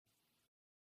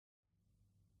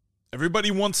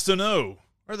Everybody wants to know,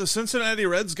 are the Cincinnati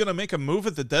Reds going to make a move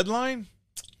at the deadline?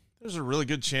 There's a really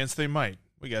good chance they might.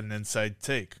 We got an inside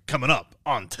take coming up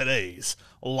on today's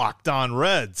Locked On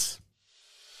Reds.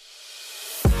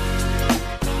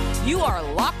 You are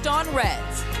Locked On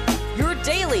Reds, your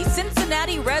daily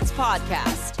Cincinnati Reds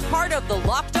podcast, part of the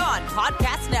Locked On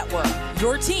Podcast Network,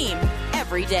 your team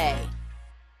every day.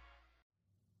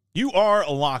 You are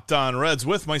Locked On Reds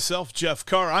with myself, Jeff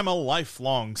Carr. I'm a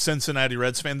lifelong Cincinnati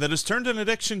Reds fan that has turned an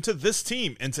addiction to this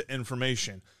team into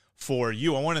information for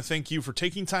you. I want to thank you for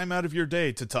taking time out of your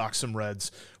day to talk some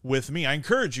Reds with me. I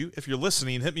encourage you, if you're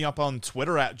listening, hit me up on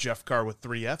Twitter at Jeff Carr with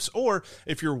 3 Fs, or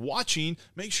if you're watching,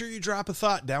 make sure you drop a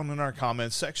thought down in our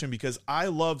comments section because I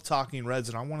love talking Reds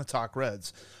and I want to talk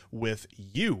Reds with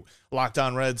you. Locked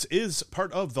On Reds is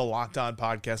part of the Locked On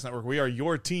Podcast Network. We are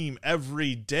your team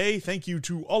every day. Thank you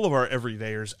to all of our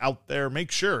everydayers out there.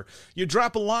 Make sure you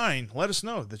drop a line. Let us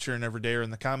know that you're an everydayer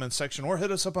in the comments section, or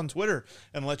hit us up on Twitter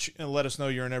and let us know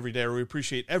you're an everydayer. We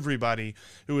appreciate everybody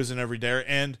who is an everydayer.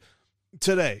 And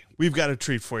today, we've got a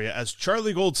treat for you as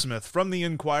Charlie Goldsmith from the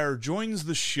Enquirer joins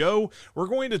the show. We're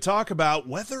going to talk about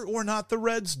whether or not the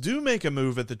Reds do make a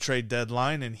move at the trade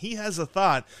deadline, and he has a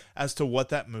thought as to what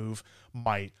that move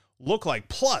might look like.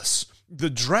 Plus, the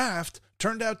draft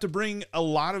turned out to bring a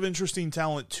lot of interesting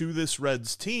talent to this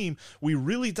Reds team. We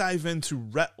really dive into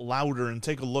Rhett Lauder and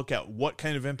take a look at what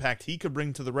kind of impact he could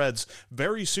bring to the Reds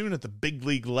very soon at the big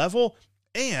league level.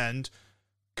 And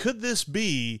could this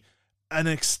be an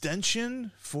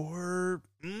extension for,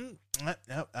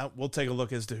 we'll take a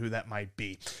look as to who that might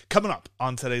be. Coming up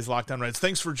on today's Locked On Reds.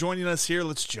 Thanks for joining us here.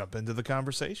 Let's jump into the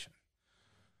conversation.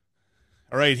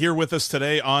 All right, here with us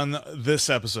today on this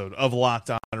episode of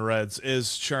Locked On Reds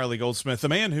is Charlie Goldsmith, the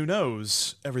man who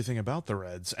knows everything about the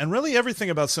Reds and really everything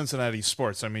about Cincinnati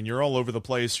sports. I mean, you're all over the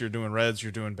place. You're doing Reds,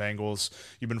 you're doing Bengals.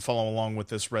 You've been following along with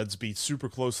this Reds beat super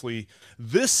closely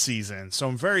this season, so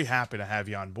I'm very happy to have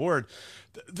you on board.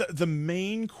 The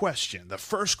main question, the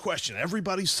first question,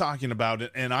 everybody's talking about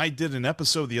it, and I did an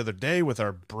episode the other day with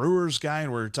our Brewers guy,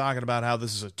 and we were talking about how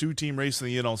this is a two-team race in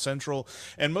the NL Central,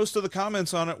 and most of the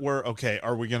comments on it were, okay,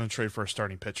 are we going to trade for a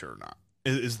starting pitcher or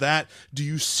not? Do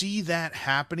you see that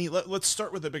happening? Let's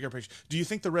start with the bigger picture. Do you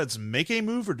think the Reds make a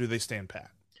move, or do they stand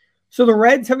pat? So the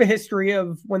Reds have a history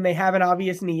of when they have an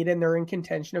obvious need and they're in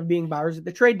contention of being buyers at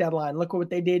the trade deadline. Look at what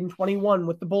they did in 21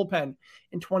 with the bullpen.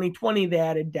 In 2020, they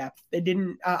added depth. They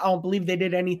didn't, I don't believe they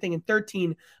did anything in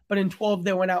 13, but in 12,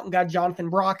 they went out and got Jonathan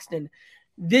Broxton.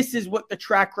 This is what the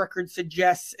track record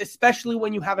suggests, especially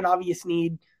when you have an obvious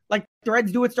need, like the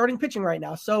Reds do at starting pitching right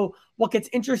now. So what gets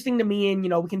interesting to me, and,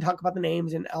 we can talk about the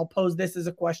names, and I'll pose this as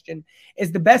a question,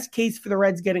 is the best case for the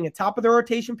Reds getting a top of the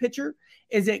rotation pitcher?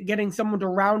 Is it getting someone to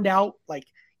round out,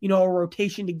 a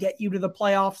rotation to get you to the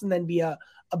playoffs and then be a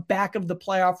back of the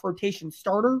playoff rotation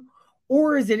starter?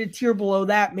 Or is it a tier below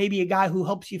that, maybe a guy who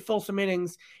helps you fill some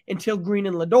innings until Green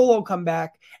and Lodolo come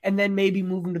back, and then maybe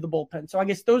move into the bullpen? So I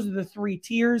guess those are the three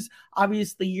tiers.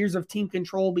 Obviously, years of team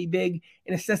control will be big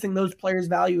in assessing those players'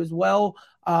 value as well.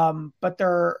 But there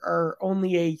are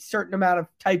only a certain amount of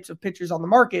types of pitchers on the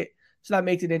market, so that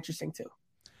makes it interesting too.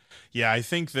 Yeah, I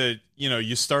think that,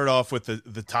 you start off with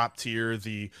the top tier,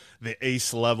 the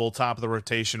ace level, top of the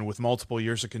rotation with multiple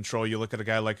years of control. You look at a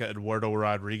guy like Eduardo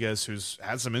Rodriguez, who's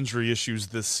had some injury issues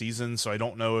this season, so I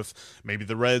don't know if maybe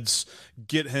the Reds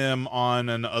get him on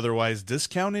an otherwise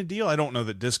discounted deal. I don't know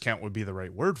that discount would be the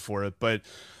right word for it, but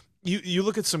you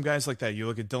look at some guys like that. You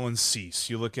look at Dylan Cease.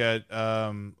 You look at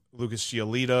Lucas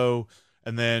Giolito.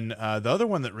 And then the other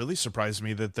one that really surprised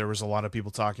me that there was a lot of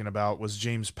people talking about was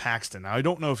James Paxton. Now, I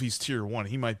don't know if he's tier 1.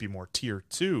 He might be more tier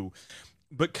 2.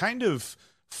 But kind of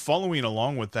following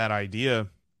along with that idea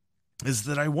is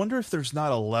that I wonder if there's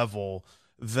not a level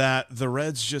that the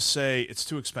Reds just say it's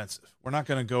too expensive. We're not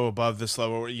going to go above this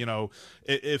level.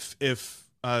 If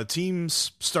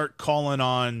teams start calling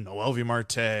on Noelvi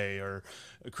Marte or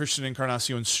Christian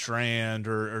Encarnacion Strand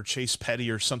or Chase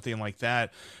Petty or something like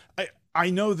that, I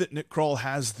know that Nick Kroll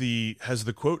has the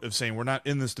quote of saying we're not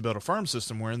in this to build a farm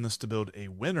system, we're in this to build a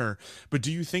winner. But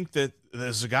do you think that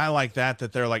there's a guy like that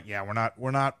they're like, yeah,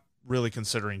 we're not really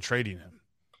considering trading him?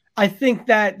 I think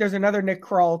that there's another Nick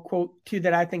Kroll quote too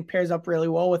that I think pairs up really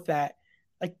well with that.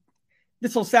 Like,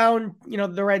 this will sound,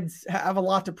 the Reds have a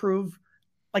lot to prove.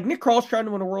 Like, Nick Kroll's trying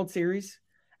to win a World Series.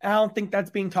 And I don't think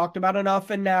that's being talked about enough.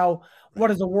 And now, what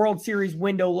does a World Series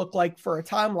window look like for a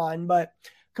timeline? But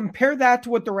compare that to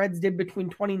what the Reds did between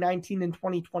 2019 and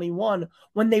 2021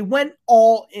 when they went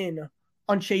all in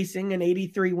on chasing an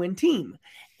 83-win team.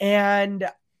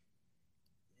 And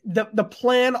the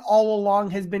plan all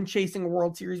along has been chasing a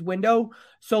World Series window.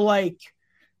 So,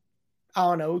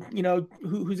 I don't know,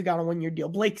 who's a guy on a 1-year deal?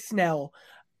 Blake Snell.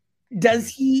 Does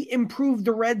he improve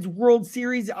the Reds' World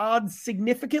Series odds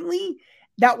significantly?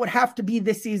 That would have to be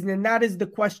this season, and that is the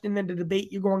question and the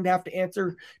debate you're going to have to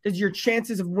answer. Does your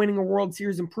chances of winning a World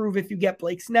Series improve if you get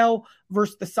Blake Snell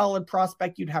versus the solid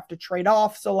prospect you'd have to trade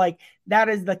off? So, that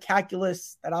is the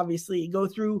calculus that obviously you go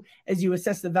through as you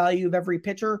assess the value of every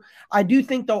pitcher. I do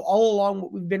think, though, all along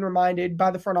what we've been reminded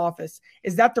by the front office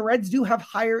is that the Reds do have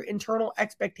higher internal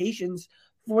expectations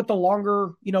for what the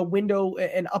longer, window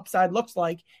and upside looks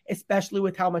like, especially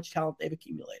with how much talent they've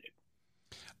accumulated.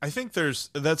 I think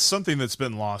that's something that's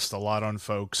been lost a lot on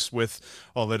folks with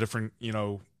all the different,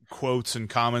 quotes and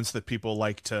comments that people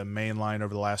like to mainline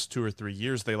over the last 2 or 3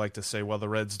 years. They like to say, well, the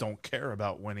Reds don't care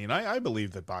about winning. I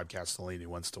believe that Bob Castellini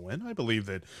wants to win. I believe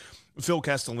that Phil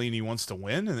Castellini wants to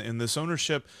win, and this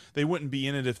ownership, they wouldn't be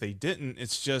in it if they didn't.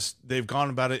 It's just they've gone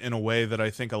about it in a way that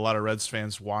I think a lot of Reds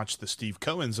fans watch the Steve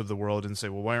Cohens of the world and say,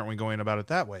 well, why aren't we going about it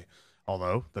that way?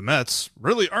 Although the Mets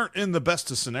really aren't in the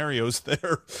best of scenarios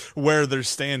there where they're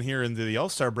staying here into the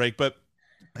All-Star break. But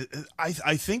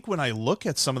I think when I look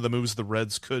at some of the moves the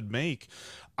Reds could make,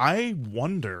 I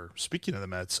wonder, speaking of the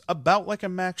Mets, about like a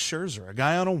Max Scherzer, a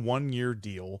guy on a 1-year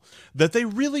deal that they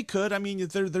really could. I mean,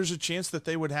 there's a chance that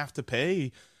they would have to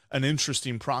pay an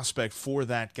interesting prospect for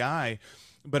that guy.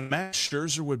 But Max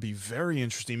Scherzer would be very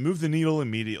interesting. Move the needle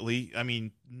immediately. I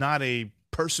mean, not a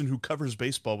person who covers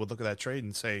baseball would look at that trade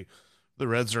and say, the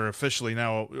Reds are officially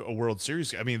now a World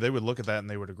Series. I mean, they would look at that and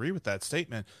they would agree with that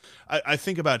statement. I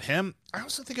think about him. I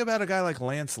also think about a guy like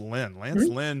Lance Lynn. Lance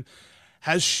Lynn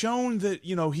has shown that,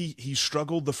 he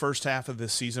struggled the first half of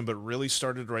this season, but really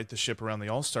started to right the ship around the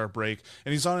All-Star break.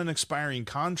 And he's on an expiring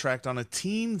contract on a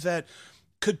team that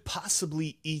could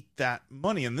possibly eat that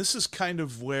money. And this is kind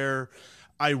of where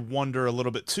I wonder a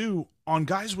little bit too on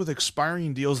guys with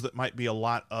expiring deals that might be a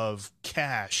lot of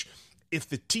cash. If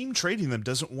the team trading them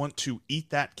doesn't want to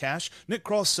eat that cash, Nick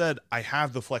Krall said, I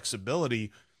have the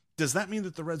flexibility. Does that mean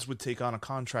that the Reds would take on a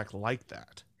contract like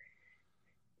that?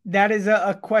 That is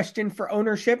a question for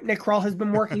ownership. Nick Krall has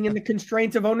been working in the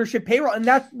constraints of ownership payroll. And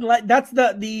that's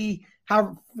the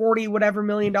how $40 whatever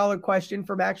million question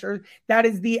for Max Scherzer. That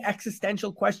is the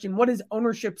existential question. What is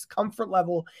ownership's comfort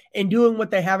level in doing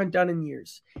what they haven't done in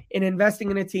years, in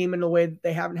investing in a team in a way that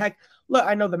they haven't? Heck, look,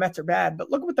 I know the Mets are bad, but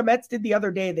look what the Mets did the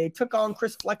other day. They took on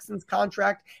Chris Flexen's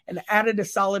contract and added a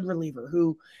solid reliever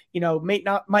who, might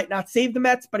not save the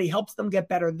Mets, but he helps them get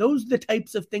better. Those are the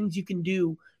types of things you can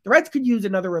do. The Reds could use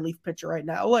another relief pitcher right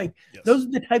now. Yes. Those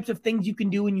are the types of things you can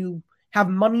do when you have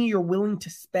money you're willing to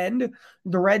spend.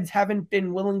 The Reds haven't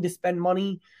been willing to spend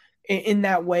money in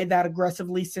that way, that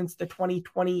aggressively since the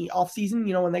 2020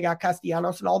 offseason, when they got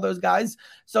Castellanos and all those guys.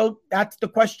 So that's the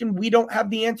question we don't have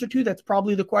the answer to. That's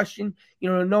probably the question,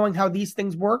 knowing how these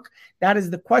things work. That is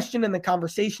the question and the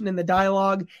conversation and the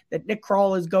dialogue that Nick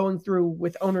Krall is going through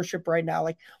with ownership right now.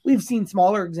 We've seen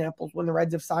smaller examples when the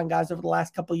Reds have signed guys over the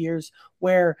last couple of years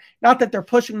where not that they're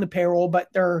pushing the payroll,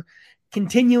 but they're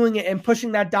continuing and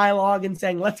pushing that dialogue and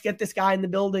saying, let's get this guy in the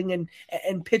building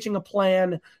and pitching a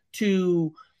plan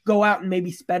to go out and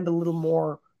maybe spend a little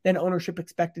more than ownership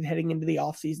expected heading into the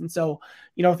offseason. So,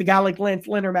 if a guy like Lance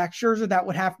Lynn or Max Scherzer, that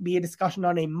would have to be a discussion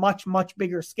on a much, much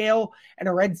bigger scale. And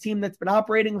a Reds team that's been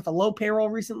operating with a low payroll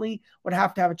recently would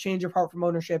have to have a change of heart from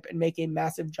ownership and make a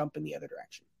massive jump in the other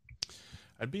direction.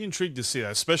 I'd be intrigued to see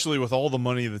that, especially with all the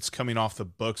money that's coming off the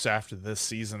books after this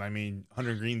season. I mean,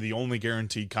 Hunter Green, the only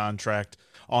guaranteed contract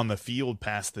on the field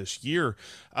past this year.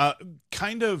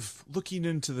 Kind of looking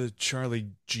into the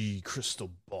Charlie G crystal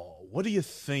ball, what do you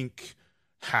think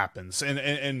happens?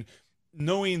 And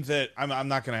knowing that I'm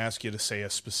not going to ask you to say a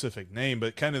specific name,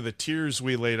 but kind of the tiers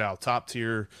we laid out, top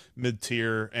tier, mid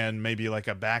tier, and maybe like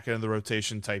a back end of the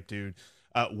rotation type dude.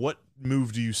 What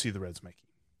move do you see the Reds making?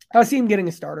 I see him getting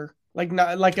a starter. A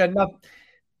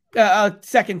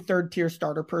second, third tier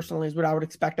starter personally is what I would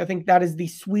expect. I think that is the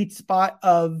sweet spot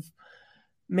of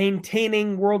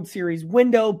maintaining World Series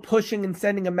window, pushing and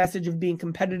sending a message of being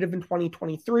competitive in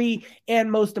 2023, and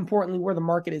most importantly, where the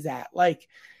market is at.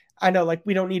 I know,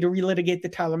 we don't need to relitigate the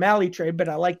Tyler Mahle trade, but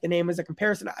I like the name as a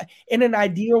comparison. In an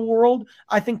ideal world,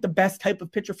 I think the best type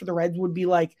of pitcher for the Reds would be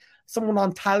someone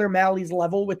on Tyler Mahle's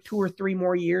level with 2 or 3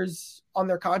 more years on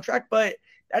their contract, but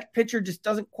that pitcher just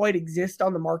doesn't quite exist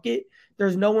on the market.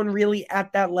 There's no one really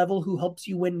at that level who helps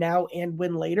you win now and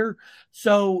win later.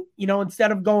 So,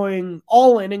 instead of going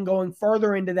all in and going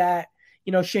further into that,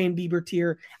 Shane Bieber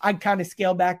tier, I'd kind of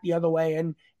scale back the other way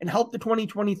and help the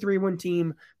 2023 win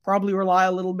team probably rely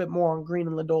a little bit more on Green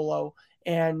and Lodolo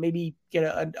and maybe get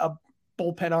a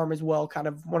bullpen arm as well, kind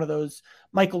of one of those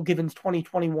Michael Givens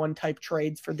 2021 type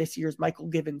trades for this year's Michael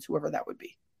Givens, whoever that would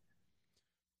be.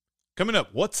 Coming up,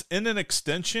 what's in an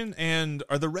extension, and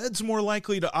are the Reds more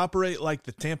likely to operate like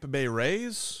the Tampa Bay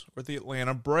Rays or the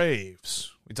Atlanta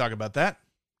Braves? We talk about that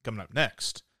coming up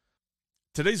next.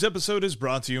 Today's episode is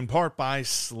brought to you in part by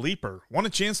Sleeper. Want a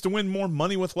chance to win more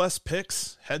money with less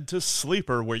picks? Head to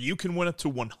Sleeper, where you can win up to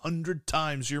 100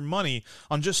 times your money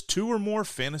on just 2 or more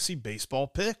fantasy baseball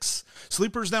picks.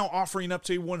 Sleeper is now offering up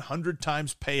to a 100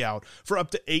 times payout for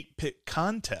up to 8 pick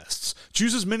contests.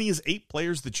 Choose as many as 8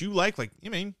 players that you like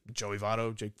Joey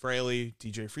Votto, Jake Fraley,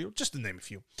 TJ Friedl, just to name a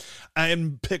few,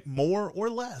 and pick more or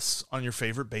less on your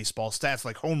favorite baseball stats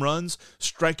like home runs,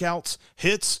 strikeouts,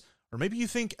 hits. Or maybe you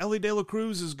think Elly De La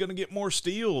Cruz is going to get more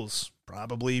steals.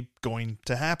 Probably going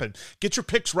to happen. Get your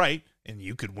picks right, and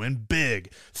you could win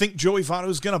big. Think Joey Votto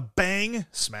is going to bang?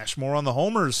 Smash more on the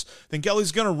homers. Think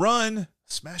Elly's going to run?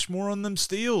 Smash more on them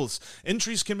steals.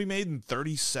 Entries can be made in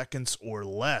 30 seconds or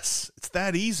less. It's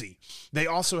that easy. They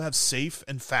also have safe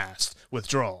and fast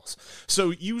withdrawals.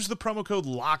 So use the promo code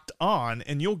LOCKEDON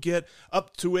and you'll get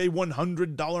up to a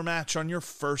 $100 match on your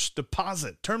first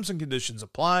deposit. Terms and conditions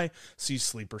apply. See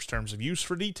Sleeper's terms of use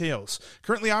for details.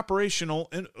 Currently operational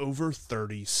in over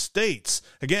 30 states.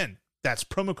 Again, that's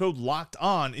promo code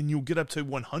LOCKEDON and you'll get up to a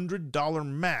 $100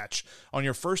 match on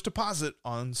your first deposit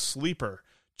on Sleeper.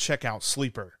 Check out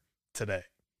Sleeper today.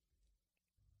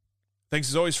 Thanks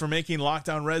as always for making Locked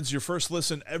On Reds your first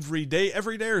listen every day.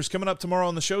 Every day is coming up tomorrow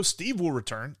on the show. Steve will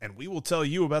return, and we will tell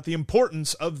you about the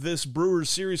importance of this Brewers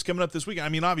series coming up this week. I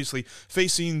mean, obviously,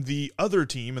 facing the other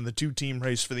team and the 2-team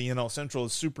race for the NL Central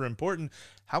is super important.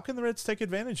 How can the Reds take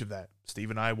advantage of that? Steve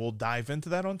and I will dive into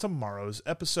that on tomorrow's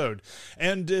episode.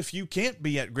 And if you can't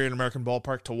be at Great American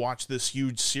Ballpark to watch this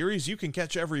huge series, you can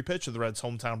catch every pitch of the Reds'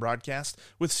 hometown broadcast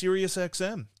with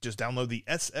SiriusXM. Just download the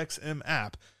SXM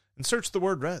app and search the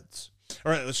word Reds.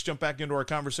 All right, let's jump back into our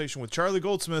conversation with Charlie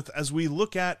Goldsmith as we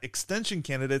look at extension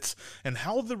candidates and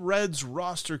how the Reds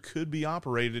roster could be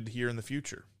operated here in the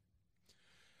future.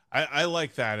 I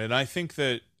like that, and I think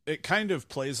that it kind of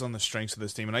plays on the strengths of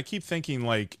this team. And I keep thinking,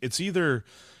 like, it's either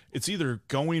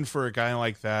going for a guy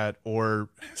like that or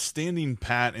standing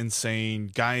pat and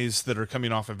saying guys that are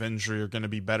coming off of injury are going to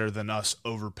be better than us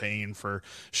overpaying for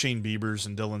Shane Biebers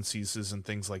and Dylan Ceases and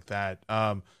things like that.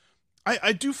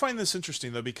 I do find this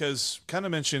interesting, though, because kind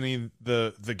of mentioning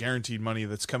the guaranteed money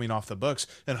that's coming off the books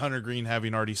and Hunter Green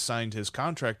having already signed his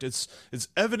contract, it's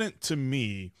evident to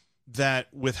me that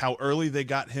with how early they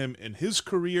got him in his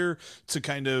career to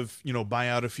kind of, buy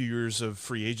out a few years of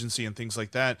free agency and things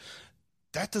like that,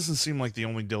 that doesn't seem like the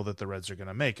only deal that the Reds are going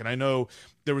to make. And I know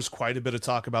there was quite a bit of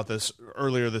talk about this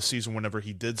earlier this season whenever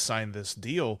he did sign this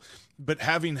deal, but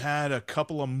having had a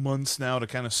couple of months now to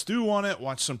kind of stew on it,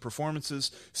 watch some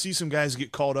performances, see some guys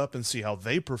get called up and see how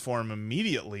they perform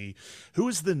immediately, who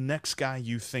is the next guy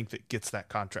you think that gets that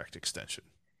contract extension?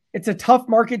 It's a tough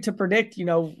market to predict.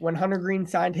 When Hunter Green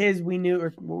signed his, we knew,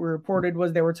 or what we reported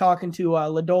was they were talking to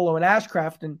Lodolo and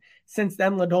Ashcraft. And since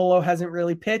then, Lodolo hasn't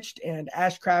really pitched and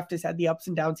Ashcraft has had the ups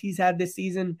and downs he's had this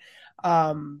season.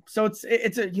 So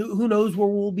it's who knows where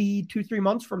we'll be 2-3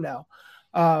 months from now.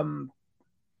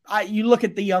 You look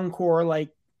at the young core, like,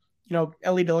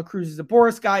 Elly De La Cruz is a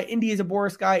Boris guy. Indy is a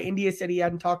Boris guy. India said he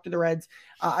hadn't talked to the Reds.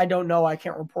 I don't know. I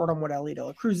can't report on what Elly De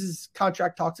La Cruz's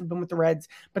contract talks have been with the Reds,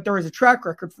 but there is a track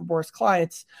record for Boris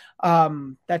clients.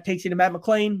 That takes you to Matt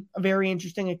McClain, a very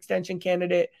interesting extension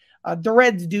candidate. The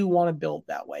Reds do want to build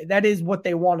that way. That is what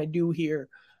they want to do here.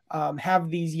 Have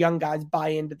these young guys buy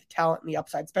into the talent and the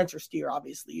upside. Spencer Steer,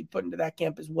 obviously, you'd put into that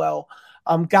camp as well.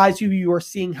 Guys who you are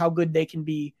seeing how good they can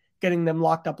be, getting them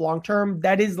locked up long-term.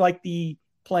 That is like the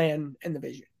plan and the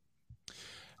vision.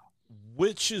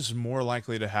 Which is more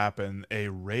likely to happen, a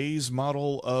Rays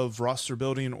model of roster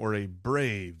building or a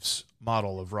Braves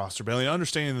model of roster building?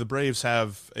 Understanding the Braves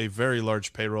have a very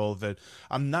large payroll that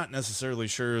I'm not necessarily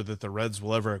sure that the Reds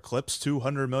will ever eclipse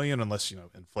 200 million unless,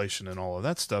 inflation and all of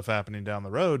that stuff happening down the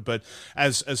road. But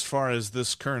as far as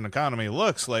this current economy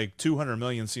looks, like 200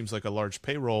 million seems like a large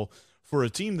payroll for a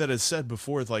team that has said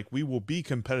before, like, we will be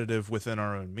competitive within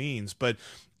our own means. But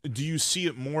do you see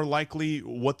it more likely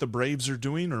what the Braves are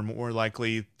doing, or more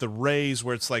likely the Rays,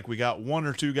 where it's like we got 1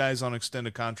 or 2 guys on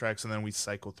extended contracts and then we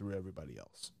cycle through everybody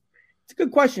else? It's a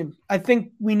good question. I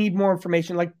think we need more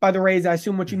information. Like, by the Rays, I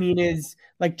assume what you mean is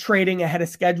like trading ahead of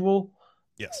schedule.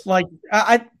 Yes. Like,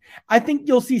 I think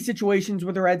you'll see situations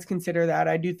where the Reds consider that.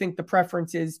 I do think the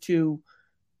preference is to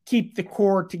keep the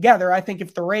core together. I think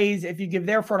if the Rays, if you give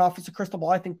their front office a crystal ball,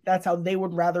 I think that's how they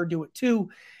would rather do it too.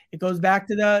 It goes back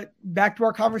to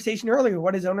our conversation earlier.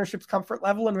 What is ownership's comfort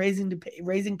level and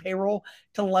raising payroll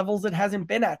to levels it hasn't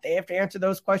been at? They have to answer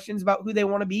those questions about who they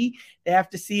want to be. They have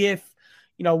to see if,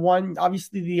 one,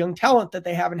 obviously the young talent that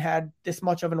they haven't had this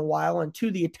much of in a while, and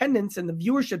two, the attendance and the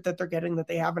viewership that they're getting that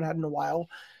they haven't had in a while.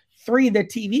 Three, the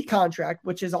TV contract,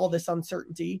 which is all this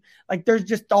uncertainty. Like, there's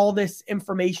just all this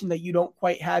information that you don't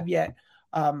quite have yet.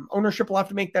 Ownership will have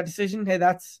to make that decision. Hey,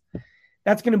 that's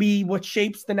going to be what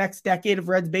shapes the next decade of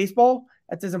Reds baseball.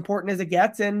 That's as important as it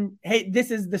gets. And hey,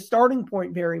 this is the starting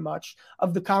point very much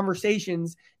of the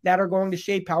conversations that are going to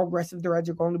shape how aggressive the Reds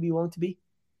are going to be willing to be.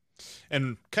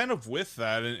 And kind of with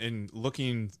that, and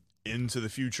looking into the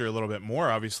future a little bit more,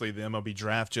 obviously the MLB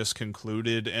draft just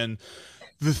concluded, and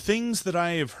the things that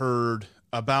I have heard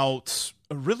about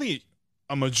really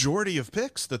a majority of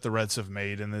picks that the Reds have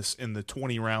made in the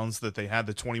 20 rounds that they had,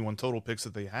 the 21 total picks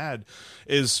that they had,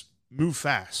 is move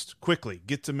fast, quickly,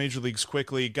 get to major leagues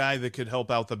quickly, a guy that could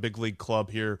help out the big league club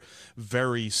here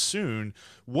very soon.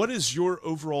 What is your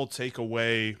overall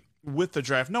takeaway with the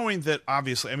draft, knowing that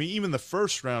obviously, I mean, even the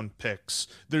first round picks,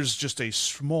 there's just a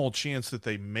small chance that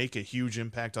they make a huge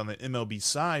impact on the MLB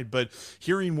side, but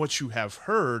hearing what you have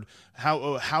heard,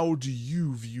 how do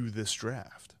you view this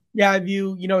draft? Yeah, I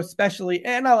view, especially,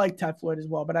 and I like Ty Floyd as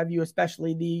well, but I view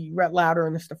especially the Rhett Lauder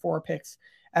and the Stafora picks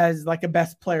as like a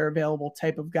best player available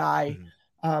type of guy,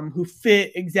 who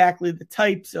fit exactly the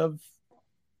types of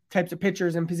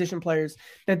pitchers and position players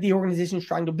that the organization is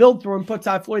trying to build through, and put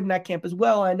Ty Floyd in that camp as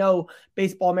well. I know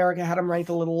Baseball America had him ranked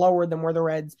a little lower than where the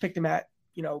Reds picked him at,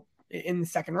 in the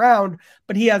second round,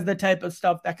 but he has the type of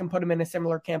stuff that can put him in a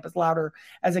similar camp as Lauder,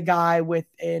 as a guy with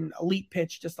an elite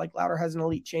pitch, just like Lauder has an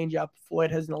elite changeup.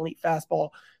 Floyd has an elite fastball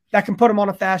that can put him on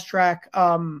a fast track.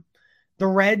 The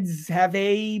Reds have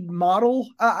a model,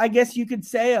 I guess you could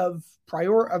say, of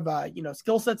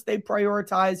skill sets they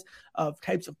prioritize, of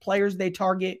types of players they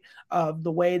target, of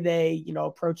the way they,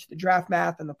 approach the draft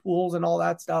math and the pools and all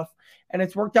that stuff. And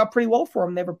it's worked out pretty well for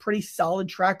them. They have a pretty solid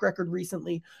track record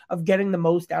recently of getting the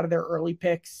most out of their early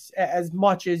picks, as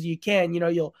much as you can.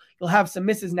 You'll have some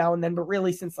misses now and then, but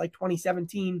really since like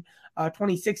 2017,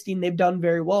 2016, they've done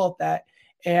very well at that.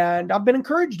 And I've been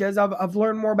encouraged as I've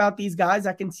learned more about these guys.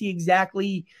 I can see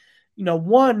exactly,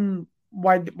 one,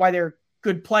 why they're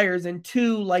good players, and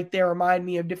two, like, they remind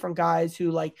me of different guys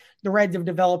who, like, the Reds have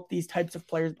developed these types of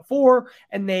players before,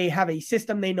 and they have a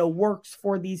system they know works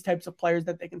for these types of players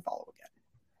that they can follow again.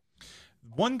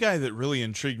 One guy that really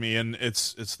intrigued me, and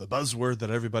it's the buzzword that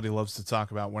everybody loves to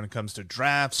talk about when it comes to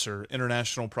drafts or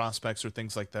international prospects or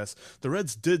things like this. The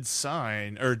Reds did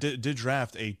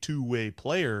draft a two-way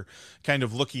player, kind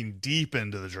of looking deep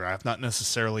into the draft, not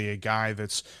necessarily a guy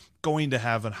that's going to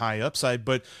have a high upside.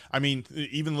 But I mean,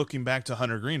 even looking back to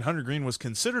Hunter Green was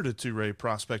considered a two-way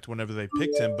prospect whenever they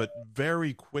picked him, but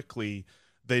very quickly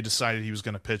they decided he was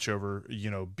going to pitch over,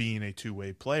 being a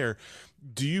two-way player.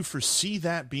 Do you foresee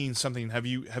that being something? Have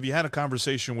you had a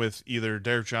conversation with either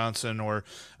Derek Johnson or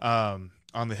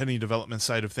on the hitting development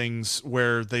side of things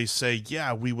where they say,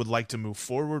 yeah, we would like to move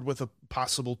forward with a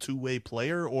possible two-way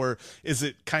player? Or is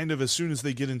it kind of as soon as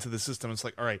they get into the system, it's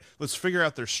like, all right, let's figure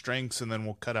out their strengths and then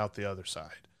we'll cut out the other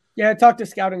side? Yeah, I talked to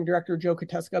scouting director Joe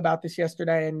Kotuska about this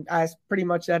yesterday, and asked pretty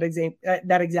much that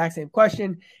exact same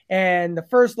question. And the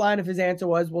first line of his answer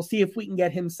was, we'll see if we can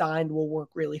get him signed. We'll work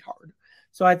really hard.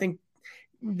 So I think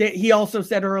that he also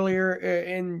said earlier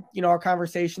in our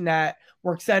conversation that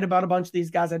we're excited about a bunch of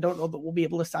these guys. I don't know that we'll be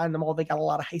able to sign them all. They got a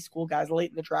lot of high school guys late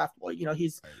in the draft. Well,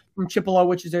 he's from Chippewa,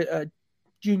 which is a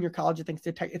junior college. I think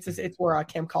it's where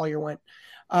Cam Collier went.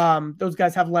 Those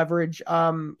guys have leverage.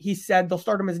 He said they'll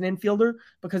start him as an infielder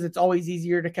because it's always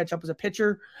easier to catch up as a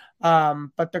pitcher.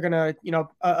 But they're going to,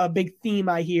 a big theme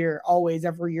I hear always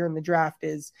every year in the draft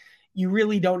is you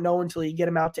really don't know until you get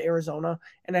him out to Arizona.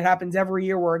 And it happens every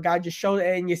year where a guy just shows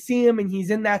and you see him and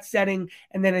he's in that setting.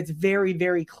 And then it's very,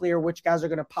 very clear which guys are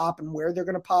going to pop and where they're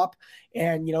going to pop.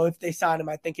 And, if they sign him,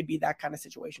 I think it'd be that kind of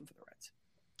situation for the Reds.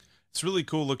 It's really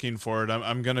cool looking forward.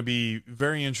 I'm going to be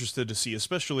very interested to see,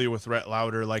 especially with Rhett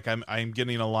Lauder. Like I'm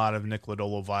getting a lot of Nick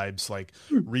Lodolo vibes, like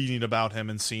reading about him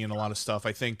and seeing a lot of stuff.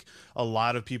 I think a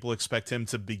lot of people expect him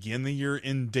to begin the year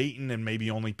in Dayton and maybe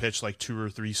only pitch like 2 or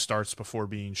 3 starts before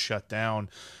being shut down.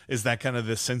 Is that kind of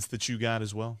the sense that you got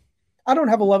as well? I don't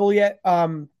have a level yet.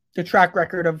 The track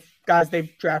record of guys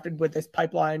they've drafted with this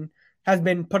pipeline has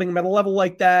been putting them at a level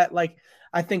like that. Like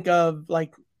I think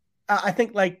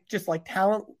just like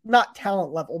talent, not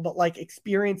talent level, but like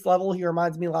experience level. He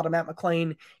reminds me a lot of Matt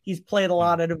McClain. He's played a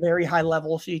lot at a very high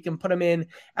level, so you can put him in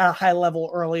at a high level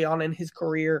early on in his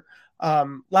career.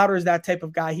 Lauder is that type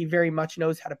of guy. He very much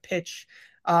knows how to pitch.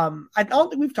 I don't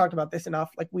think we've talked about this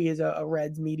enough. Like we as a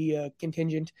Reds media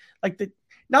contingent, like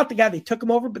not the guy they took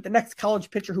him over, but the next college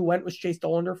pitcher who went was Chase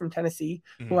Dollander from Tennessee,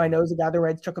 who I know is a guy the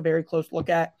Reds took a very close look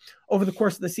at over the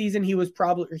course of the season. He was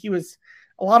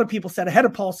a lot of people said ahead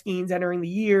of Paul Skeens entering the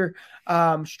year,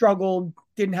 struggled,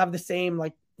 didn't have the same,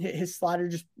 like his slider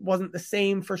just wasn't the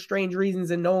same for strange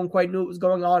reasons, and no one quite knew what was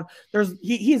going on.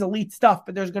 He's elite stuff,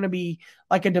 but there's going to be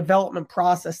like a development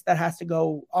process that has to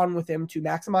go on with him to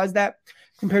maximize that,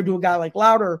 compared to a guy like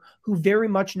Lauder, who very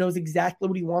much knows exactly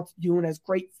what he wants to do and has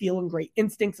great feel and great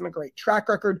instincts and a great track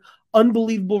record,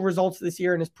 unbelievable results this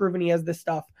year, and has proven he has this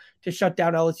stuff to shut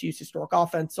down LSU's historic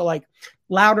offense. So like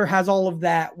Lauder has all of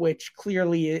that, which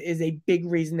clearly is a big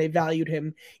reason they valued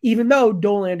him, even though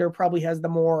Dolander probably has the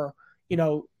more,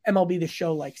 MLB The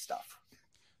Show like stuff.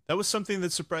 That was something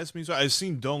that surprised me. So I've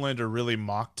seen Dolander really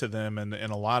mocked to them in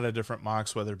a lot of different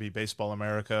mocks, whether it be Baseball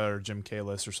America or Jim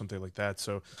Kalis or something like that.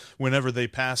 So whenever they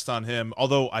passed on him,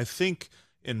 although I think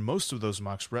in most of those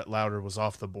mocks, Rhett Lauder was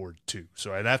off the board too.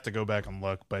 So I'd have to go back and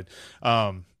look, but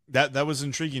that was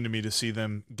intriguing to me to see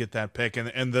them get that pick.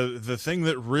 And the thing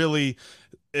that really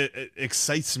it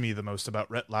excites me the most about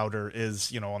Rhett Lauder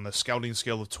is, on the scouting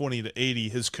scale of 20 to 80,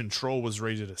 his control was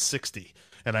rated a 60.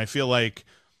 And I feel like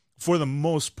for the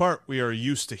most part, we are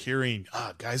used to hearing,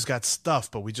 guy's got stuff,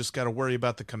 but we just got to worry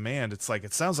about the command. It's like,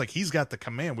 it sounds like he's got the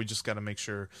command. We just got to make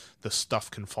sure the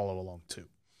stuff can follow along too.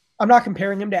 I'm not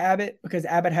comparing him to Abbott because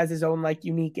Abbott has his own like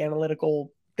unique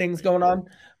analytical things going on.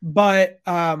 But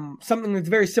something that's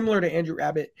very similar to Andrew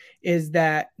Abbott is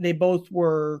that they both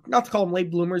were, not to call them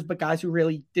late bloomers, but guys who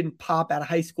really didn't pop out of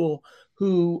high school,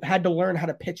 who had to learn how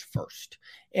to pitch first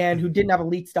and who didn't have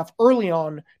elite stuff early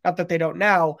on, not that they don't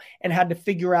now, and had to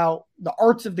figure out the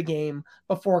arts of the game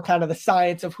before kind of the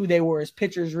science of who they were as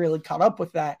pitchers really caught up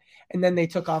with that. And then they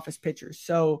took off as pitchers.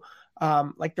 So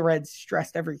like the Reds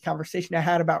stressed every conversation I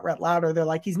had about Rhett Lauder, they're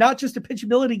like, he's not just a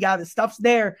pitchability guy. The stuff's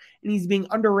there, and he's being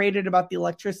underrated about the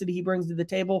electricity he brings to the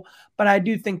table. But I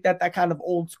do think that kind of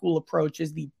old school approach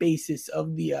is the basis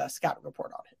of the scouting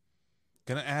report on him.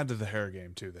 Going to add to the hair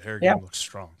game, too. The hair game looks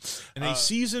strong. In a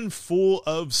season full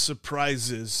of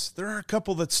surprises, there are a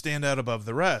couple that stand out above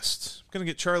the rest. I'm going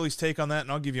to get Charlie's take on that,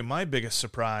 and I'll give you my biggest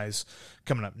surprise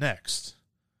coming up next.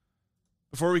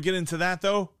 Before we get into that,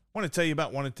 though, I want to tell you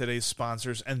about one of today's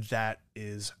sponsors, and that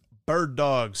is Bird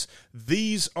Dogs.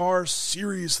 These are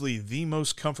seriously the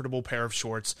most comfortable pair of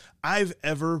shorts I've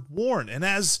ever worn. And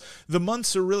as the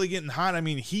months are really getting hot,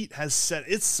 heat has set.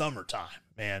 It's summertime,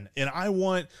 man, and I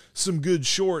want some good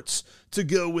shorts to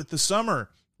go with the summer.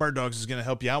 Bird Dogs is going to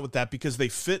help you out with that because they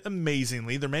fit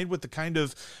amazingly. They're made with the kind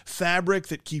of fabric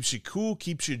that keeps you cool,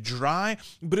 keeps you dry,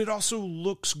 but it also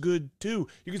looks good too.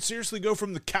 You can seriously go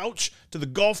from the couch to the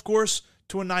golf course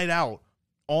to a night out,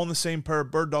 all in the same pair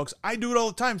of Bird Dogs. I do it all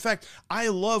the time. In fact, I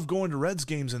love going to Reds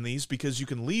games in these because you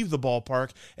can leave the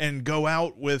ballpark and go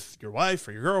out with your wife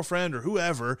or your girlfriend or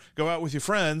whoever, go out with your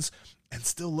friends and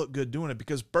still look good doing it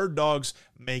because Bird Dogs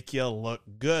make you look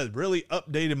good. Really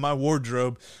updated my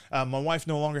wardrobe. My wife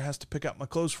no longer has to pick out my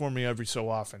clothes for me every so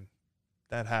often.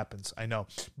 That happens, I know.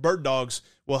 Bird Dogs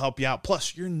will help you out.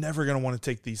 Plus, you're never going to want to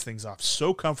take these things off.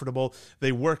 So comfortable.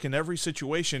 They work in every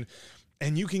situation.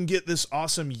 And you can get this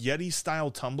awesome Yeti-style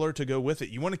tumbler to go with it.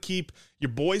 You want to keep your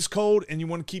boys cold and you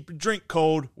want to keep your drink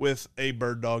cold with a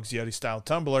Bird Dogs Yeti-style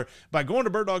tumbler by going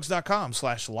to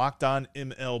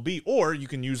birddogs.com/LockedOnMLB, or you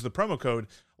can use the promo code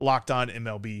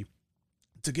LockedOnMLB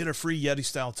to get a free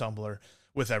Yeti-style tumbler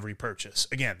with every purchase.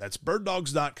 Again, that's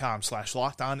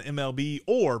birddogs.com/LockedOnMLB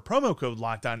or promo code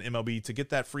LockedOnMLB to get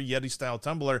that free Yeti-style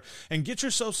tumbler and get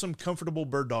yourself some comfortable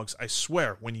Bird Dogs. I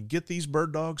swear, when you get these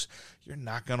Bird Dogs, you're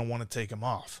not going to want to take them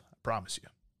off. I promise you.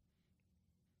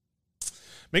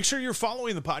 Make sure you're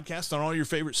following the podcast on all your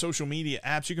favorite social media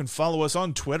apps. You can follow us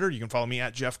on Twitter. You can follow me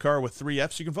at Jeff Carr with 3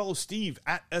 Fs. You can follow Steve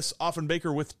at S.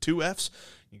 Offenbaker with 2 Fs.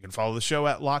 You can follow the show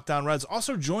at Locked On Reds.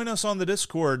 Also, join us on the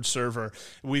Discord server.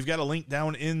 We've got a link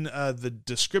down in the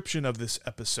description of this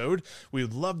episode. We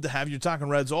would love to have you talking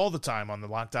Reds all the time on the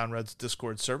Locked On Reds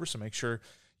Discord server, so make sure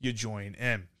you join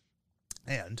in.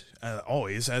 And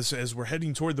always, as we're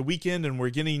heading toward the weekend and we're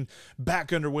getting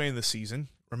back underway in the season,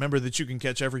 remember that you can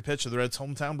catch every pitch of the Reds'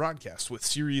 hometown broadcast with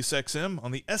SiriusXM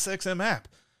on the SXM app.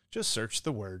 Just search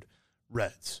the word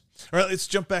Reds. All right, let's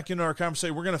jump back into our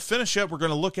conversation. We're going to finish up. We're going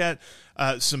to look at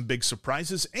some big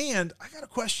surprises. And I got a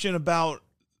question about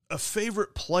a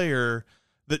favorite player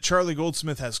that Charlie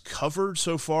Goldsmith has covered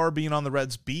so far being on the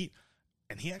Reds beat.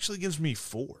 And he actually gives me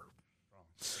 4.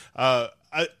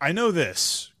 I know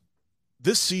this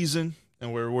season,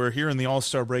 and we're here in the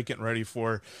All-Star break getting ready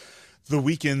for the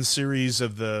weekend series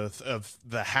of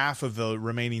the half of the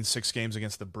remaining 6 games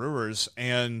against the Brewers.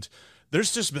 And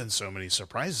there's just been so many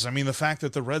surprises. I mean, the fact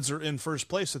that the Reds are in first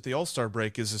place at the All-Star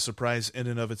break is a surprise in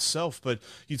and of itself. But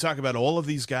you talk about all of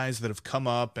these guys that have come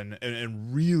up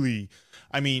and really,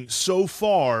 I mean, so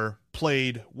far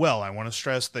played well. I want to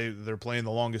stress they're playing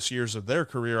the longest years of their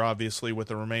career, obviously, with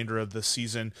the remainder of the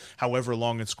season, however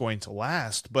long it's going to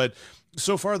last. But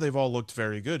so far, they've all looked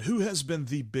very good. Who has been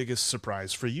the biggest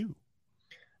surprise for you?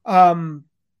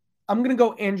 I'm going to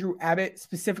go Andrew Abbott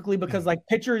specifically because like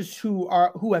pitchers who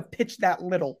have pitched that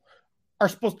little are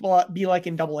supposed to be like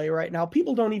in AA right now.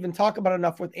 People don't even talk about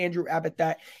enough with Andrew Abbott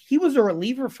that he was a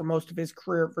reliever for most of his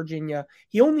career at Virginia.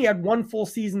 He only had one full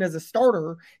season as a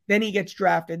starter. Then he gets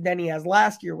drafted. Then he has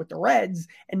last year with the Reds.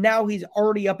 And now he's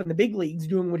already up in the big leagues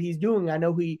doing what he's doing. I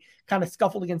know he kind of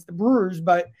scuffled against the Brewers,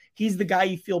 but he's the guy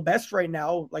you feel best right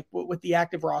now, like with the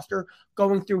active roster,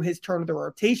 going through his turn of the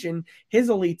rotation, his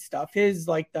elite stuff, his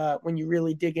like when you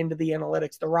really dig into the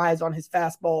analytics, the rise on his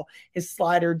fastball, his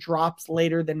slider drops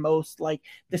later than most, like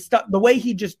the way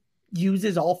he just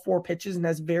uses all four pitches and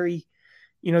has very,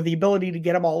 the ability to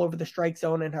get them all over the strike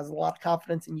zone and has a lot of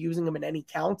confidence in using them in any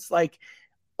counts. Like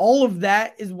all of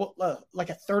that is what like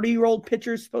a 30-year-old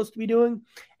pitcher is supposed to be doing.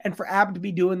 And for Abbott to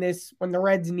be doing this when the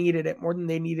Reds needed it more than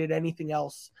they needed anything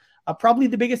else, probably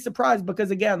the biggest surprise, because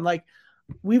again, like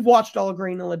we've watched all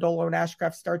Green and Lodolo and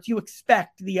Ashcraft starts. You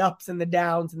expect the ups and the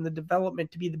downs and the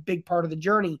development to be the big part of the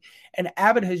journey. And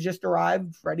Abbott has just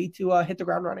arrived ready to hit the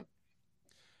ground running.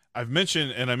 I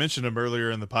mentioned him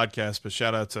earlier in the podcast, but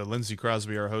shout out to Lindsey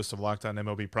Crosby, our host of Locked On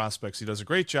MLB Prospects. He does a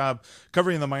great job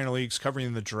covering the minor leagues,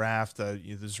 covering the draft.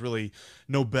 There's really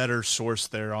no better source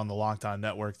there on the Locked On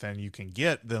Network than you can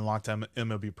get than Locked On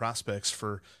MLB Prospects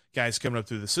for guys coming up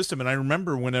through the system. And I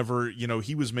remember whenever,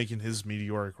 he was making his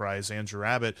meteoric rise, Andrew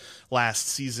Abbott, last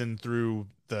season through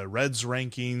the Reds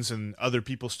rankings and other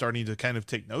people starting to kind of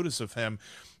take notice of him,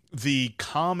 the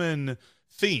common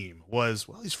theme was,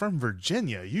 well, he's from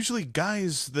Virginia. Usually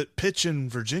guys that pitch in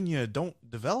Virginia don't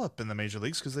develop in the major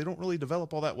leagues because they don't really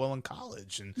develop all that well in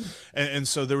college. And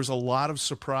so there was a lot of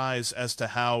surprise as to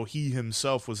how he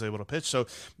himself was able to pitch. So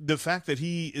the fact that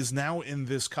he is now in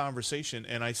this conversation,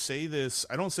 and I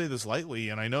don't say this lightly,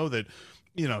 and I know that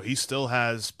he still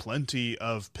has plenty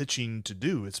of pitching to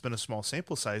do. It's been a small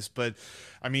sample size, but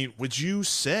I mean, would you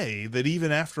say that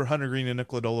even after Hunter Green and Nick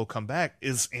Lodolo come back,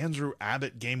 is Andrew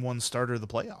Abbott game one starter of the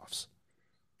playoffs?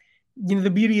 The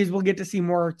beauty is we'll get to see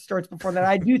more starts before that.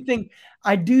 I do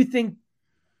think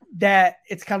that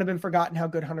it's kind of been forgotten how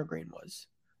good Hunter Green was.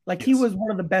 Like yes. He was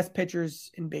one of the best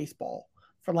pitchers in baseball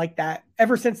for like that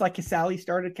ever since like Casali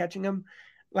started catching him.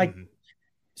 Like,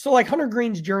 So like Hunter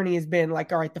Green's journey has been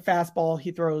like, all right, the fastball,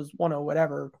 he throws 1-0,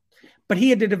 whatever, but he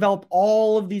had to develop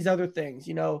all of these other things,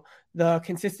 the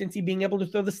consistency, being able to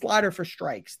throw the slider for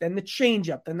strikes, then the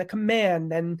changeup, then the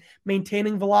command, then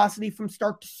maintaining velocity from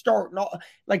start to start, and all,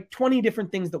 like 20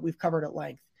 different things that we've covered at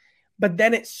length. But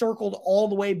then it circled all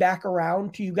the way back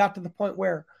around to you got to the point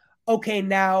where, okay,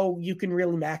 now you can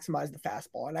really maximize the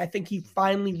fastball. And I think he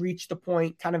finally reached the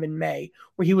point kind of in May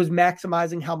where he was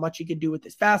maximizing how much he could do with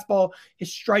his fastball. His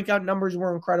strikeout numbers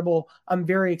were incredible. I'm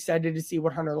very excited to see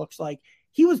what Hunter looks like.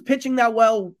 He was pitching that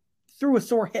well through a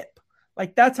sore hip.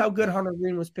 Like that's how good Hunter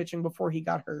Green was pitching before he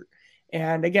got hurt.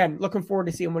 And again, looking forward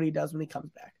to seeing what he does when he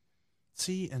comes back.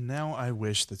 See, and now I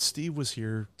wish that Steve was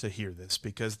here to hear this,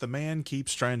 because the man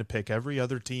keeps trying to pick every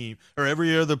other team or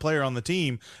every other player on the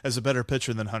team as a better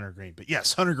pitcher than Hunter Green. But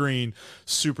yes, Hunter Green,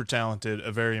 super talented,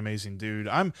 a very amazing dude.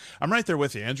 I'm right there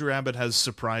with you. Andrew Abbott has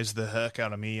surprised the heck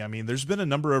out of me. I mean, there's been a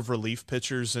number of relief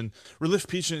pitchers, and relief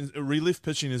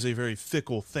pitching is a very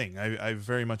fickle thing. I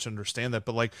very much understand that.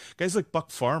 But like guys like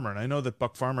Buck Farmer, and I know that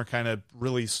Buck Farmer kind of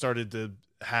really started to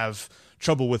have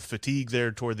trouble with fatigue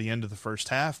there toward the end of the first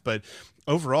half, but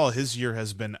overall his year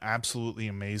has been absolutely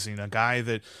amazing. A guy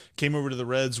that came over to the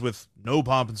Reds with no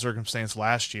pomp and circumstance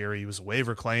last year. He was a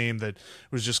waiver claim that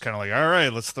was just kind of like, all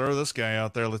right, let's throw this guy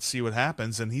out there, let's see what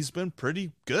happens. And he's been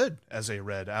pretty good as a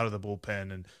Red out of the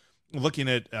bullpen. And looking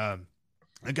at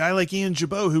a guy like Ian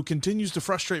Jabot, who continues to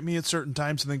frustrate me at certain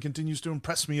times and then continues to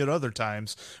impress me at other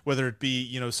times, whether it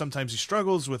be, sometimes he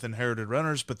struggles with inherited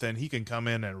runners, but then he can come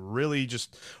in and really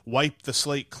just wipe the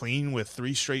slate clean with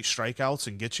 3 straight strikeouts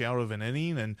and get you out of an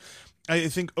inning. And I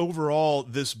think overall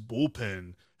this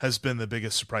bullpen has been the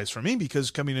biggest surprise for me, because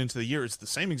coming into the year, it's the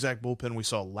same exact bullpen we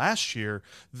saw last year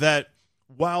that,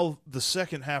 while the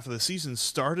second half of the season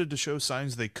started to show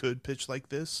signs they could pitch like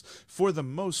this, for the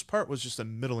most part was just a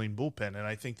middling bullpen. And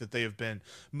I think that they have been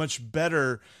much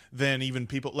better than even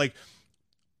people like.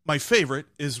 My favorite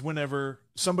is whenever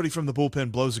somebody from the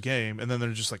bullpen blows a game and then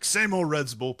they're just like, same old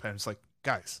Reds bullpen. It's like,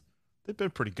 guys, they've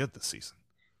been pretty good this season.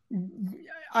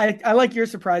 I like your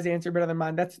surprise answer better than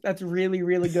mine. That's really,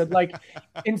 really good. Like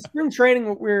in spring training,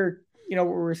 what we're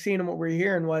seeing and what we're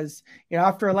hearing was,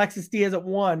 after Alexis Diaz at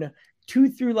 1, 2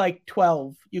 through like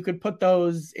 12, you could put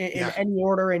those in any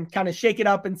order and kind of shake it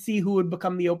up and see who would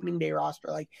become the opening day roster.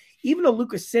 Like even a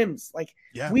Lucas Sims, like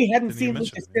we hadn't seen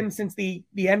Lucas Sims since the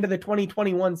end of the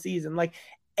 2021 season. Like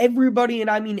everybody, and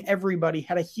I mean everybody,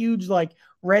 had a huge like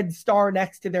red star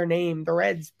next to their name. The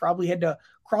Reds probably had to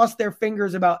cross their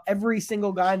fingers about every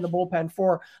single guy in the bullpen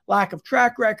for lack of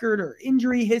track record or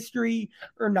injury history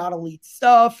or not elite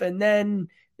stuff. And then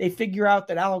they figure out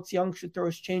that Alex Young should throw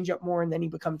his changeup more, and then he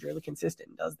becomes really consistent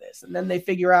and does this. And then they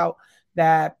figure out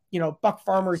that, Buck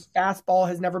Farmer's fastball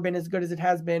has never been as good as it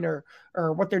has been, or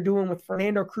what they're doing with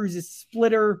Fernando Cruz's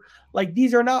splitter. Like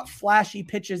these are not flashy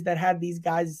pitches that had these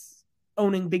guys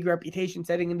owning big reputations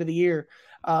heading into the year.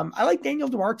 I like Daniel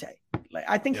Duarte. Like,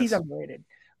 I think he's underrated.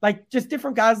 Like just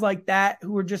different guys like that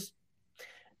who are just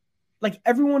like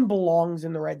everyone belongs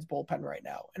in the Reds bullpen right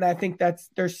now. And I think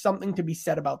there's something to be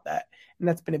said about that. And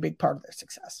that's been a big part of their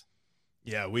success.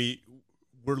 Yeah, we're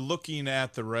looking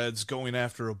at the Reds going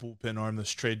after a bullpen arm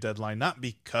this trade deadline, not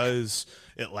because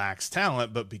it lacks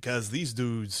talent, but because these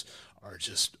dudes are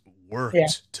just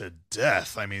worked to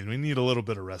death. I mean, we need a little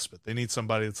bit of respite. They need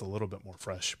somebody that's a little bit more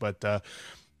fresh, but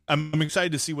I'm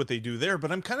excited to see what they do there,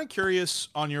 but I'm kind of curious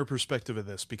on your perspective of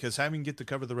this, because having get to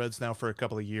cover the Reds now for a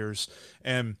couple of years,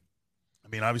 and I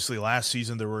mean, obviously last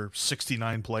season there were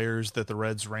 69 players that the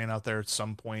Reds ran out there at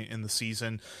some point in the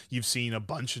season. You've seen a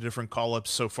bunch of different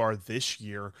call-ups so far this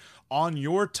year. On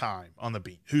your time on the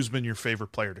beat, who's been your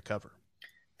favorite player to cover?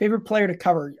 Favorite player to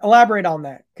cover? Elaborate on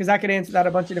that, because I could answer that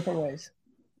a bunch of different ways.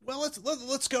 Well,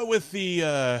 let's go with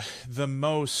the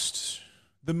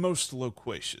most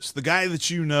loquacious, the guy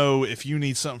that if you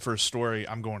need something for a story,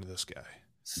 I'm going to this guy.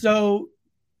 So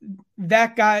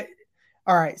that guy.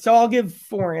 All right, so I'll give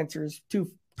 4 answers, 2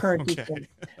 current people.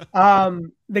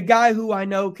 The guy who I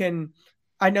know Joey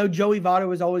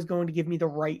Votto is always going to give me the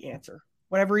right answer.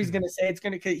 Whatever he's going to say,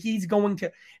 he's going to,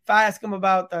 if I ask him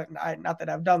about not that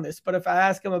I've done this, but if I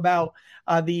ask him about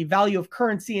the value of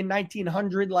currency in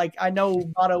 1900, like I know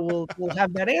Votto will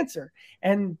have that answer.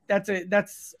 And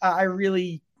I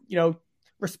really,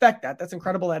 respect that. That's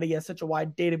incredible that he has such a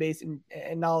wide database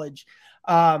and knowledge.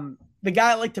 The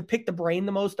guy I like to pick the brain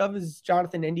the most of is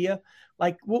Jonathan India.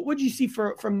 Like, what would you see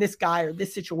from this guy or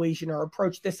this situation or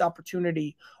approach this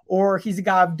opportunity? Or he's a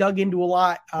guy I've dug into a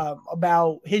lot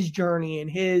about his journey and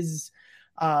his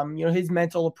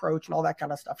mental approach and all that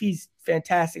kind of stuff. He's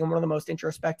fantastic and one of the most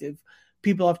introspective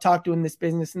people I've talked to in this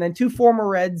business. And then 2 former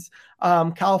Reds,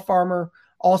 Kyle Farmer,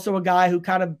 also a guy who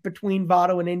kind of between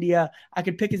Votto and India, I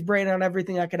could pick his brain on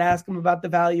everything. I could ask him about the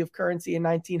value of currency in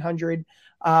 1900.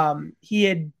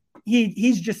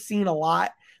 He's just seen a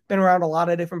lot, been around a lot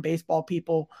of different baseball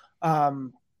people,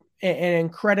 and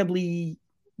incredibly,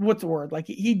 what's the word? Like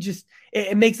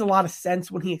it makes a lot of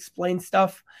sense when he explains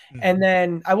stuff. Mm-hmm. And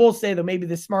then I will say that maybe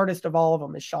the smartest of all of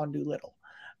them is Sean Doolittle.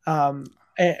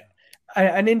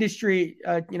 An industry,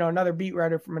 another beat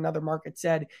writer from another market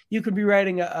said you could be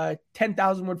writing a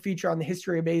 10,000 word feature on the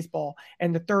history of baseball,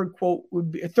 and the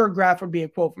third graph would be a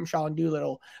quote from Sean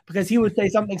Doolittle, because he would say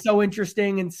something so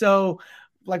interesting and so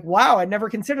like, wow, I'd never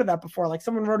considered that before. Like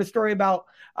someone wrote a story about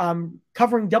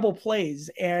covering double plays,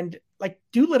 and like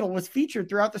Doolittle was featured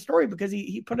throughout the story because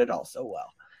he put it all so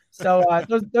well. So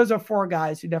those are 4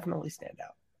 guys who definitely stand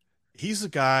out. He's a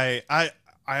guy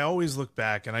I always look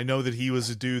back, and I know that he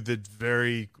was a dude that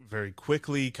very, very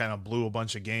quickly kind of blew a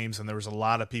bunch of games, and there was a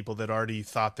lot of people that already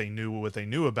thought they knew what they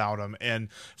knew about him. And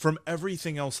from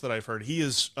everything else that I've heard, he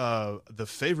is the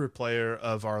favorite player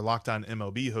of our Locked On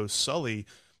MLB host, Sully.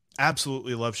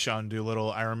 Absolutely love Sean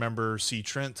Doolittle. I remember C.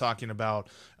 Trent talking about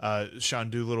Sean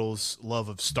Doolittle's love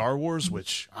of Star Wars,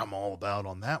 which I'm all about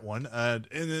on that one.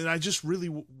 And I just really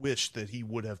wish that he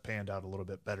would have panned out a little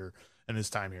bit better in his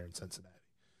time here in Cincinnati.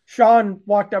 Sean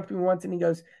walked up to me once and he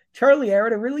goes, "Charlie, I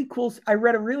read a really cool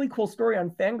story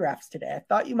on Fangraphs today. I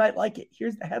thought you might like it.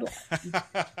 Here's the headline."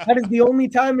 That is the only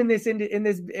time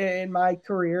in my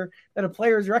career that a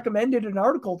player has recommended an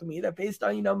article to me that based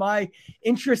on, my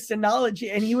interests and knowledge.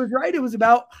 And he was right. It was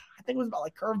about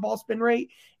like curveball spin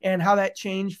rate and how that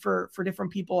changed for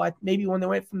different people. Maybe when they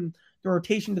went from the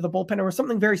rotation to the bullpen, or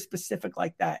something very specific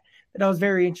like that I was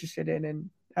very interested in.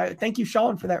 And thank you,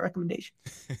 Sean, for that recommendation.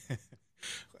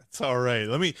 It's all right.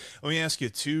 Let me ask you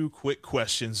 2 quick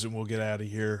questions and we'll get out of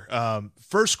here.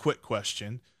 First quick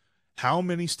question. How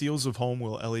many steals of home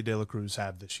will Elly De La Cruz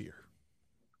have this year?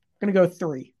 I'm going to go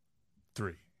 3.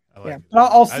 3. I like it. But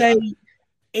I'll say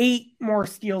 8 more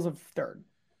steals of third.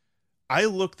 I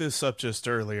looked this up just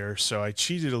earlier, so I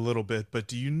cheated a little bit, but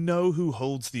do you know who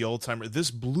holds the all-time...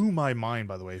 This blew my mind,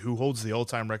 by the way. Who holds the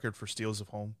all-time record for steals of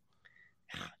home?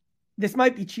 This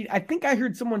might be cheating. I think I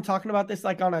heard someone talking about this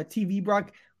like on a TV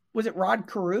broadcast. Was it Rod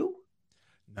Carew?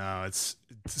 No, it's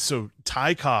so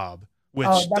Ty Cobb, which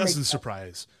doesn't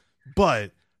surprise,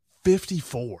 but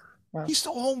 54. Wow. He's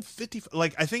still home 50.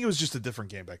 Like, I think it was just a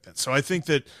different game back then. So I think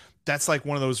that's like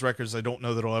one of those records I don't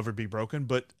know that will ever be broken,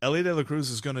 but Ellie De La Cruz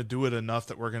is going to do it enough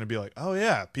that we're going to be like, oh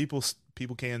yeah, people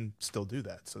can still do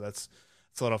that. So that's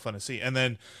a lot of fun to see. And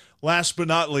then last but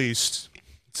not least,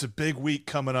 it's a big week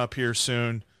coming up here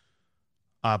soon.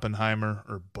 Oppenheimer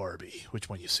or Barbie? Which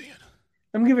one you seeing?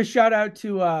 I'm going to give a shout out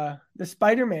to the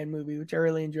Spider-Man movie, which I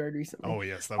really enjoyed recently. Oh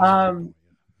yes. That was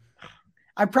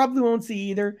I probably won't see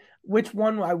either. Which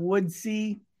one I would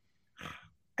see?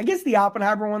 I guess the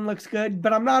Oppenheimer one looks good,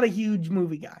 but I'm not a huge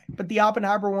movie guy. But the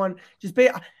Oppenheimer one,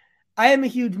 I am a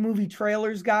huge movie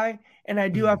trailers guy, and I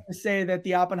do have to say that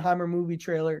the Oppenheimer movie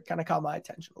trailer kind of caught my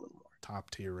attention a little more. Top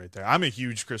tier right there. I'm a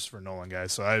huge Christopher Nolan guy,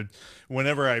 so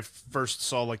whenever I first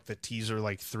saw like the teaser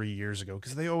like 3 years ago,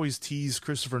 because they always tease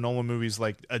Christopher Nolan movies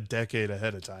like a decade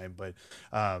ahead of time, but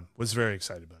was very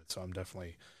excited about it. So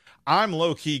I'm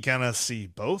low-key kind of see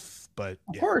both, but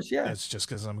of course, yeah. It's just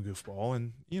because I'm a goofball,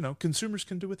 and, consumers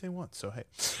can do what they want. So,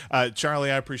 hey,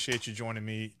 Charlie, I appreciate you joining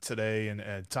me today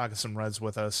and talking some Reds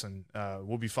with us, and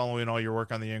we'll be following all your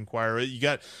work on the Enquirer. You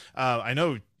got, I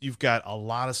know you've got a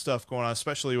lot of stuff going on,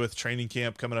 especially with training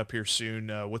camp coming up here soon.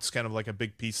 What's kind of like a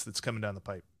big piece that's coming down the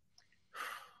pipe?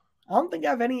 I don't think I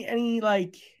have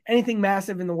anything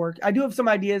massive in the work. I do have some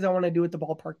ideas I want to do at the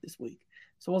ballpark this week,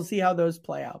 so we'll see how those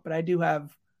play out. But I do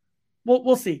have.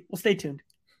 We'll see. We'll stay tuned.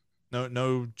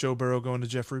 No Joe Burrow going to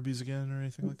Jeff Ruby's again or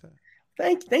anything like that?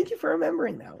 Thank you for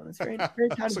remembering that one. It's very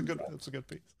that's a good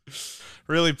piece.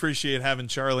 Really appreciate having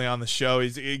Charlie on the show.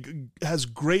 He has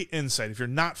great insight. If you're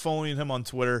not following him on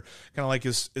Twitter, kind of like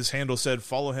his handle said,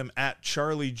 follow him at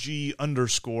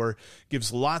CharlieG_.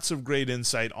 Gives lots of great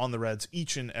insight on the Reds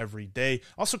each and every day.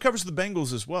 Also covers the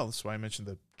Bengals as well. That's why I mentioned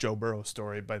the Joe Burrow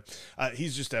story, but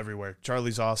he's just everywhere.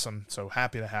 Charlie's awesome, so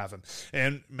happy to have him.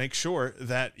 And make sure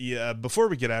that before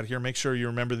we get out of here, make sure you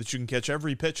remember that you can catch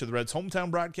every pitch of the Reds' hometown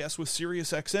broadcast with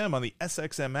SiriusXM on the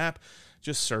SXM app.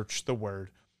 Just search the word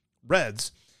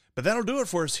Reds. But that'll do it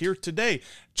for us here today.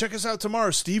 Check us out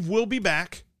tomorrow. Steve will be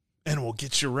back, and we'll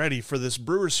get you ready for this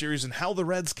Brewers series and how the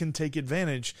Reds can take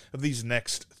advantage of these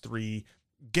next 3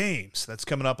 games. That's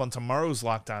coming up on tomorrow's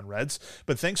Locked On Reds.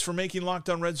 But thanks for making Locked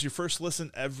On Reds your first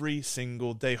listen every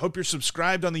single day. Hope you're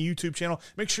subscribed on the YouTube channel.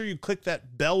 Make sure you click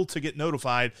that bell to get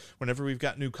notified whenever we've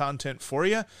got new content for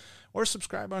you, or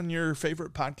subscribe on your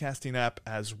favorite podcasting app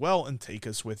as well and take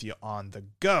us with you on the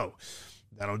go.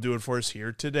 That'll do it for us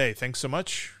here today. Thanks so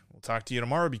much. We'll talk to you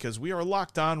tomorrow because we are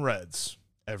Locked On Reds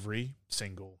every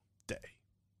single day.